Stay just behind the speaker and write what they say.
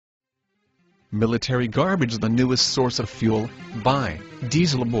Military garbage, the newest source of fuel, by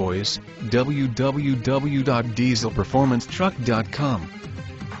Diesel Boys, www.dieselperformancetruck.com.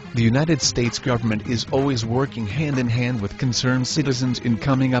 The United States government is always working hand in hand with concerned citizens in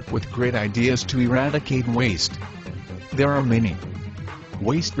coming up with great ideas to eradicate waste. There are many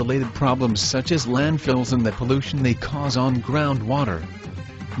waste-related problems such as landfills and the pollution they cause on groundwater.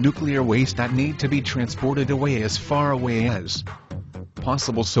 Nuclear waste that need to be transported away as far away as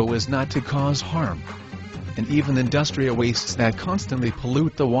possible so as not to cause harm. And even industrial wastes that constantly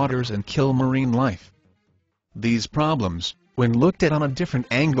pollute the waters and kill marine life. These problems, when looked at on a different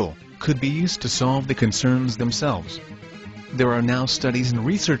angle, could be used to solve the concerns themselves. There are now studies and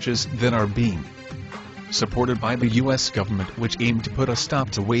researches that are being supported by the U.S. government which aim to put a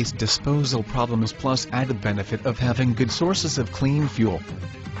stop to waste disposal problems plus added benefit of having good sources of clean fuel.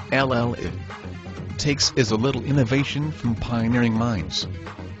 It takes is a little innovation from pioneering minds.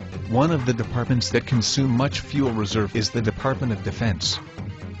 One of the departments that consume much fuel reserve is the Department of Defense.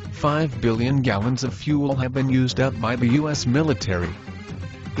 5 billion gallons of fuel have been used up by the U.S. military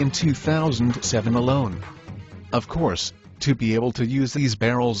in 2007 alone. Of course, to be able to use these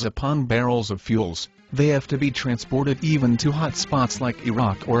barrels upon barrels of fuels, they have to be transported even to hot spots like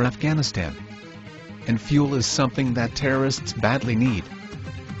Iraq or Afghanistan. And fuel is something that terrorists badly need.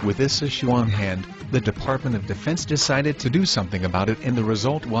 With this issue on hand, the Department of Defense decided to do something about it, and the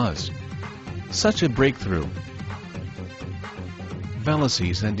result was such a breakthrough.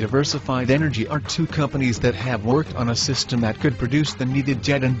 Velocis and Diversified Energy are two companies that have worked on a system that could produce the needed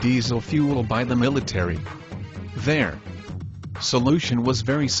jet and diesel fuel by the military. Their solution was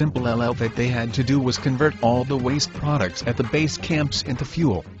very simple. All that they had to do was convert all the waste products at the base camps into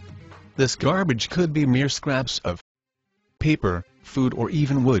fuel. This garbage could be mere scraps of paper, food, or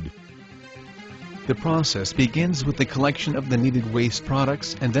even wood. The process begins with the collection of the needed waste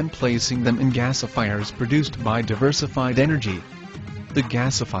products and then placing them in gasifiers produced by Diversified Energy. The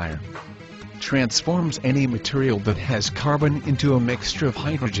gasifier transforms any material that has carbon into a mixture of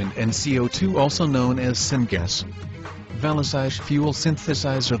hydrogen and CO2, also known as syngas. Velocis fuel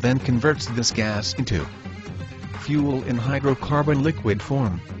synthesizer then converts this gas into fuel in hydrocarbon liquid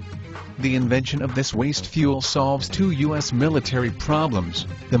form. The invention of this waste fuel solves two U.S. military problems,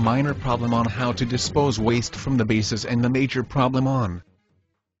 the minor problem on how to dispose waste from the bases and the major problem on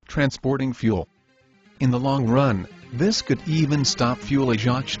transporting fuel. In the long run, this could even stop fuel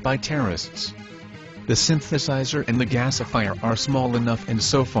leakage by terrorists. The synthesizer and the gasifier are small enough, and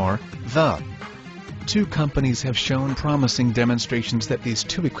so far, the two companies have shown promising demonstrations that these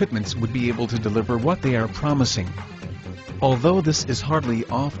two equipments would be able to deliver what they are promising. Although this is hardly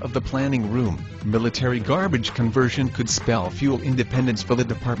off of the planning room, military garbage conversion could spell fuel independence for the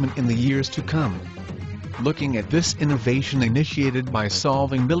department in the years to come. Looking at this innovation initiated by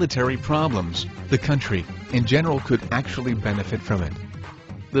solving military problems, the country, in general, could actually benefit from it.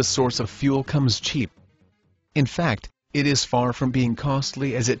 The source of fuel comes cheap. In fact, it is far from being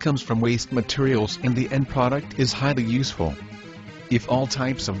costly as it comes from waste materials, and the end product is highly useful. If all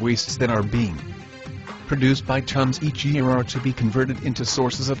types of wastes that are being produced by tons each year are to be converted into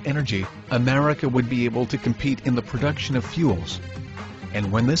sources of energy, America would be able to compete in the production of fuels. And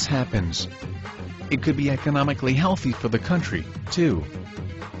when this happens, it could be economically healthy for the country, too.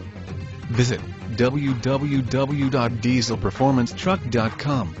 Visit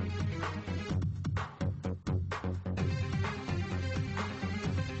www.dieselperformancetruck.com